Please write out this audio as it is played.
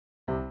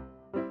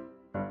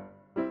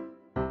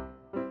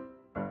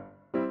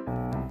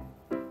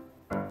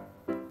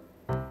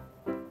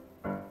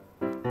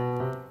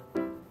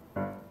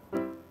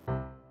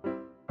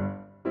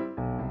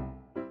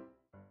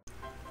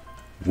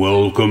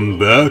Welcome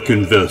back,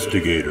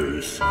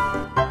 investigators.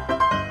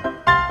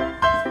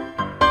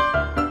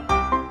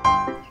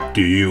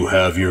 Do you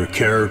have your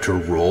character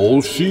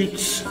role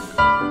sheets?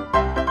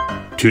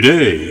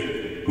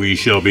 Today, we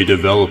shall be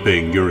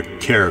developing your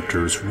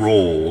character's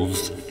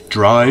roles,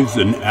 drives,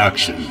 and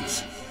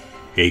actions.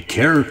 A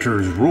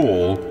character's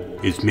role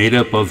is made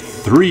up of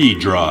 3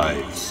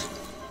 drives: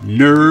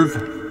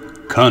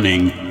 nerve,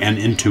 cunning, and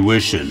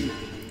intuition.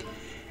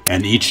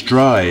 And each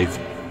drive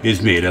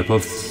is made up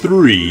of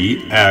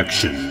 3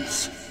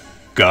 actions.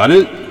 Got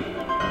it?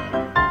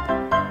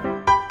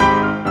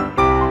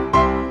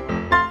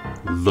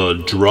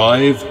 The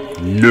drive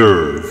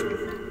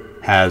nerve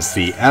has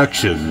the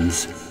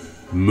actions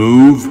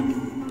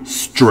move,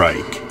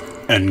 strike,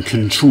 and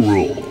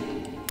control.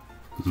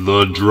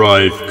 The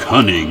drive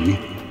cunning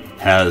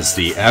has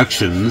the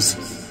actions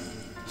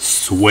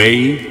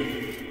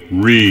sway,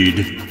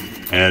 read,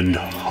 and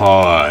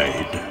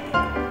hide.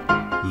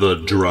 The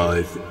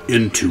drive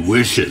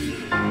intuition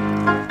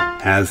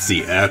has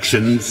the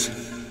actions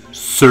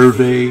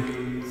survey,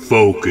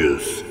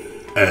 focus,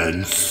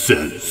 and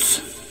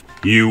sense.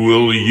 You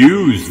will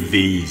use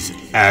these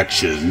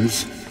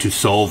actions to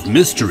solve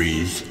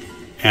mysteries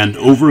and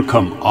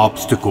overcome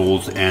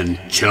obstacles and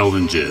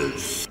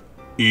challenges.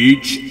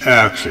 Each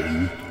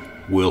action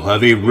will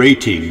have a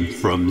rating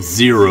from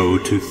 0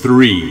 to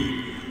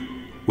 3,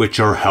 which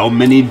are how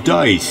many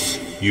dice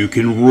you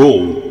can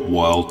roll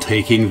while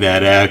taking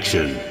that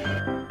action.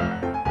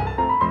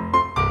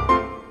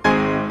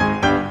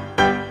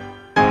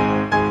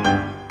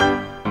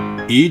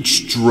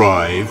 Each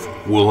drive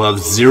will have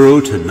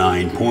 0 to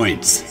 9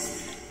 points.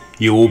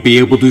 You will be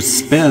able to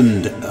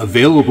spend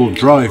available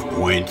drive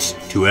points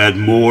to add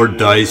more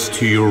dice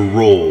to your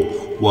roll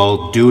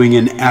while doing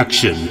an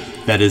action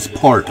that is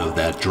part of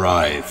that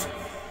drive.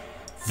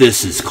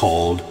 This is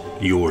called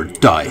your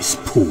dice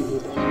pool.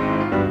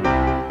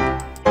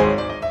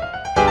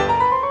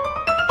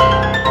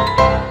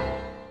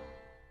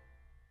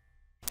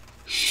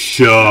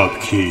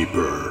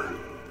 Shopkeeper.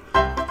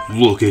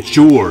 Look at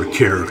your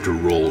character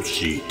roll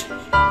sheet.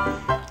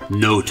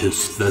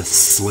 Notice the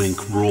slink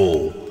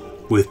roll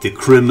with the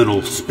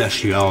criminal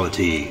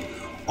specialty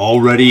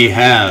already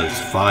has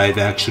 5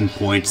 action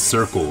points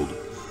circled: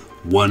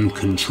 1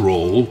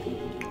 control,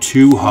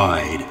 2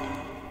 hide,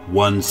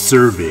 1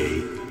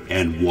 survey,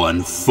 and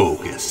 1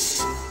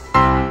 focus.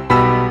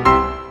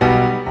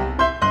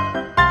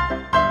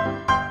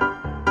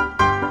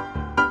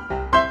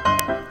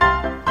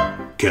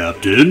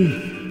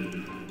 Captain,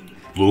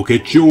 look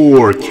at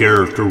your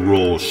character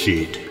roll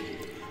sheet.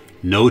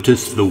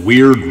 Notice the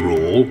weird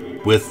roll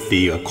with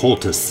the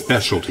occultist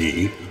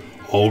specialty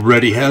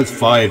already has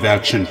 5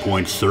 action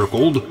points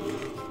circled: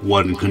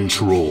 1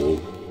 control,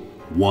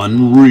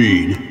 1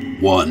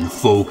 read, 1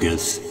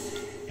 focus,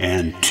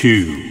 and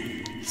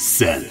 2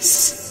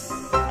 sense.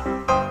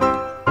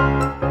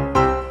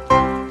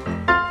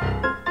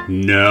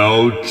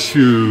 Now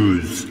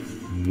choose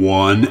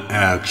 1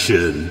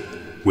 action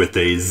with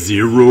a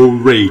 0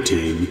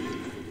 rating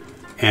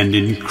and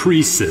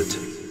increase it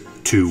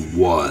to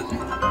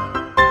 1.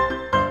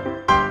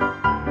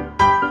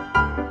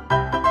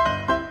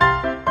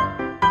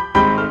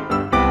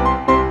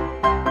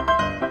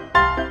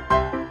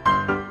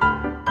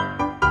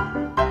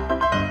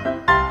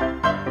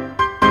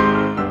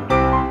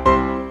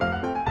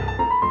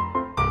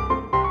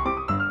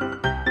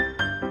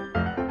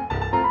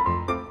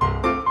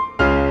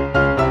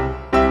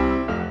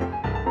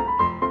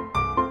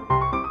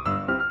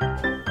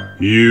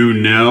 You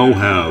now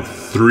have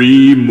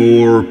 3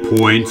 more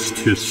points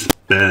to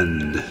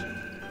spend,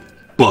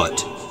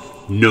 but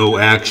no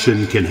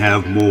action can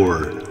have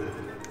more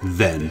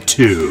than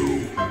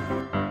 2.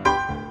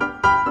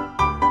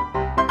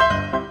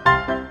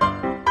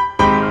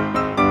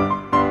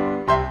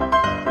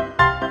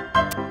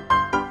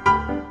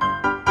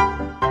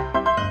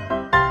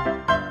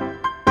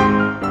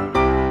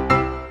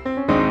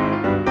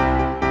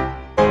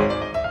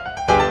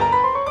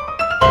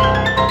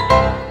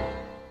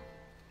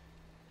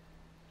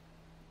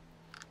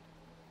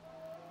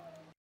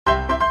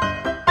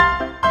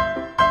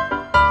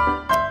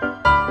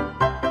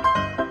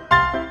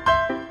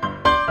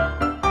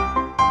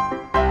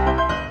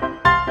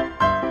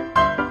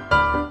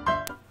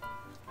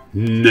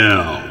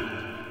 Now,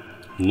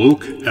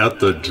 look at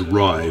the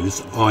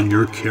drives on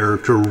your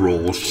character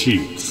roll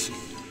sheets.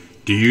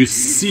 Do you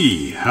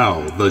see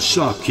how the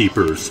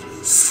shopkeeper's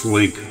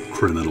slink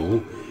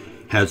criminal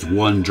has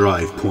 1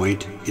 drive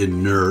point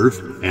in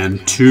nerve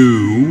and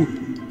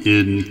 2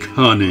 in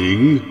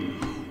cunning,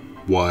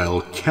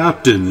 while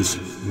Captain's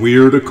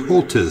weird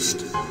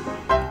occultist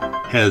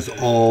has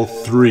all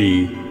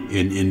 3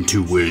 in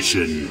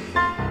intuition?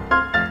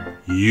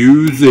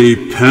 Use a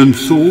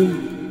pencil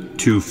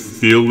to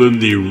fill in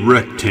the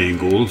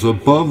rectangles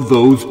above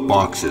those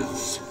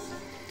boxes.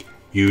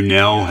 You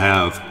now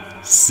have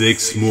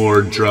 6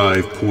 more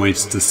drive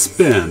points to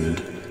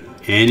spend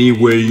any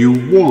way you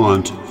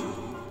want,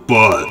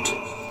 but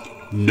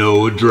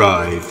no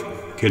drive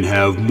can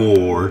have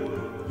more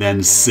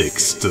than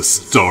 6 to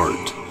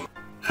start.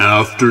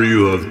 After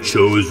you have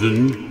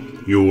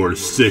chosen your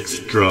 6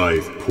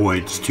 drive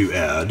points to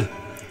add,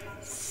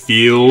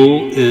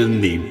 fill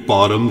in the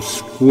bottom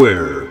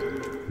square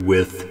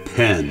with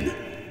pen,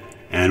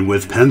 and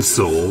with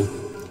pencil,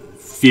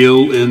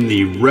 fill in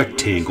the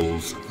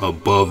rectangles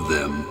above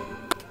them.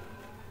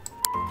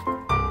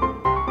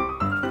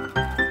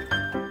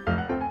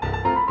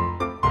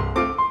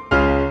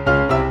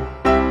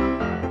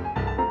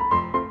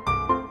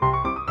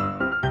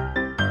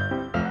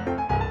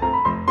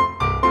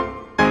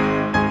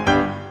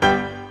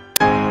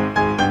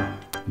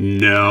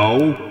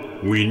 Now,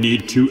 we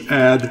need to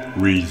add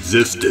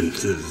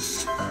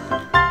resistances.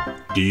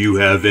 Do you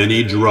have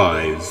any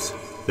drives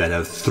that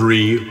have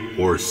 3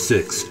 or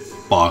 6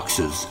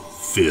 boxes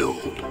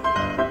filled?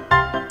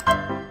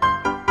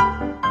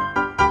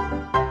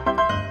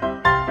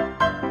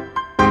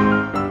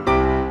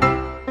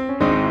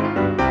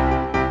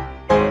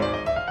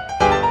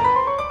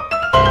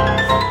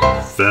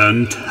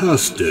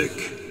 Fantastic!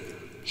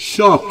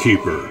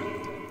 Shopkeeper,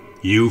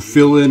 you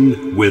fill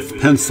in with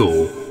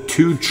pencil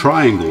 2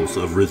 triangles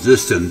of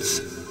resistance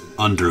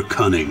under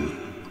cunning.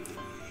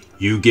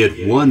 You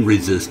get 1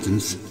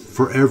 resistance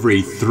for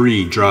every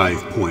 3 drive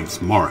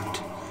points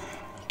marked.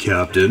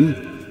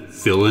 Captain,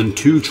 fill in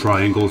 2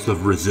 triangles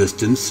of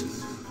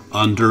resistance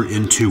under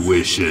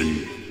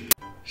intuition.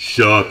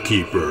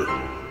 Shopkeeper,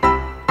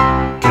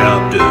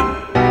 Captain,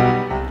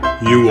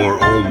 you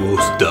are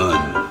almost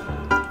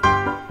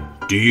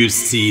done. Do you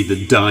see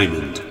the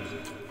diamond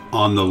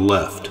on the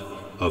left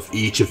of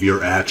each of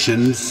your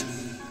actions?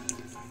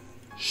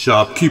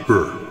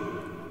 Shopkeeper,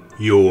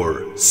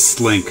 your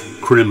slink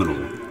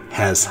criminal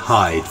has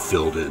hide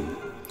filled in.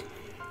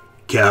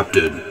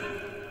 Captain,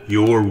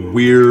 your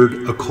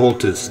weird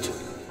occultist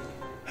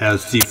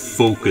has the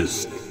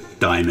focus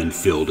diamond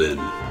filled in.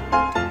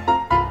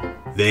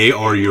 They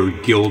are your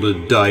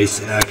gilded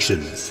dice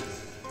actions.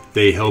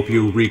 They help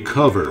you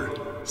recover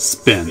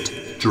spent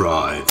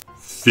drive.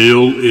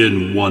 Fill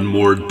in 1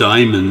 more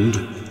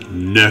diamond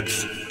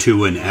next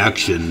to an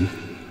action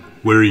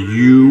where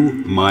you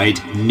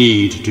might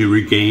need to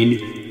regain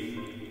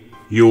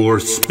your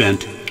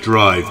spent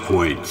drive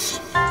points.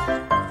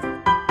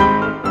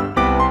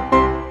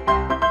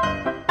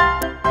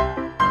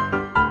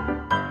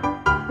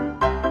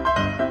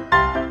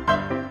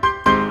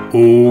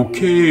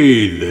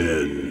 Okay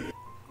then.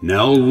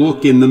 Now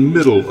look in the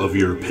middle of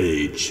your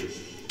page.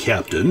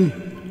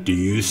 Captain, do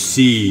you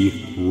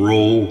see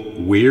roll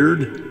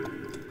weird?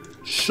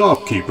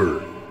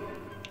 Shopkeeper,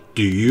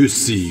 do you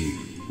see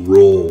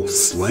roll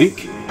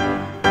slink?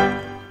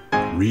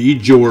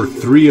 Read your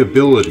 3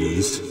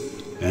 abilities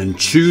and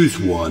choose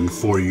one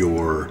for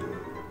your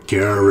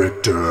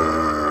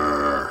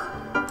character.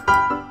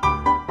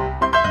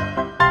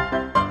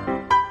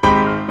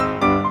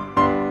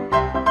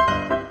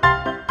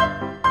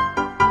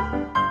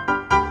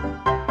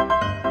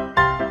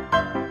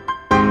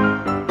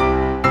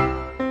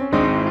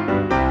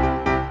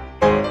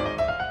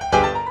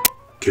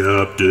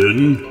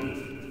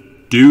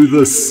 Captain, do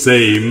the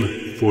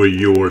same for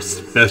your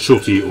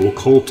specialty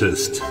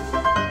occultist.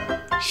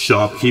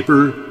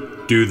 Shopkeeper,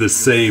 do the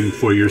same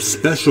for your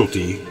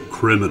specialty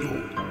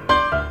criminal.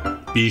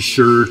 Be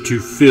sure to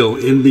fill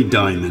in the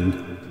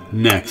diamond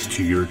next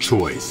to your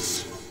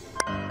choice.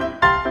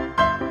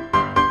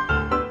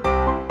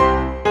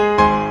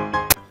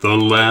 The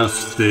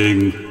last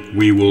thing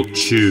we will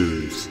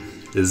choose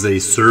is a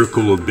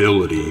circle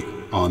ability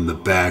on the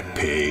back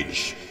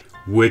page.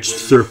 Which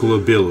circle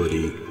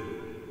ability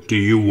do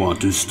you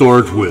want to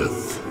start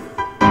with?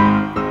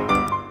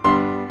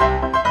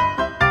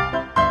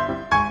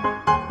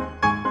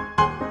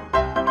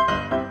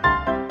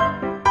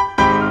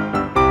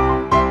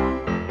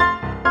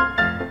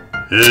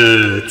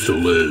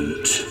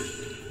 Excellent.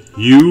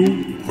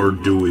 You are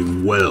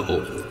doing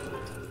well.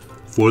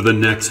 For the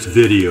next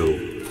video,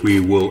 we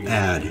will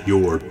add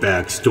your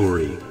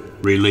backstory,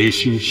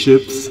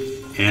 relationships,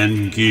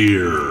 and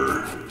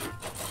gear.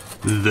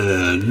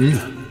 Then,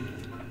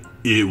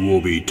 it will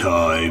be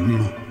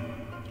time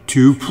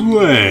to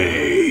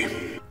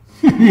play.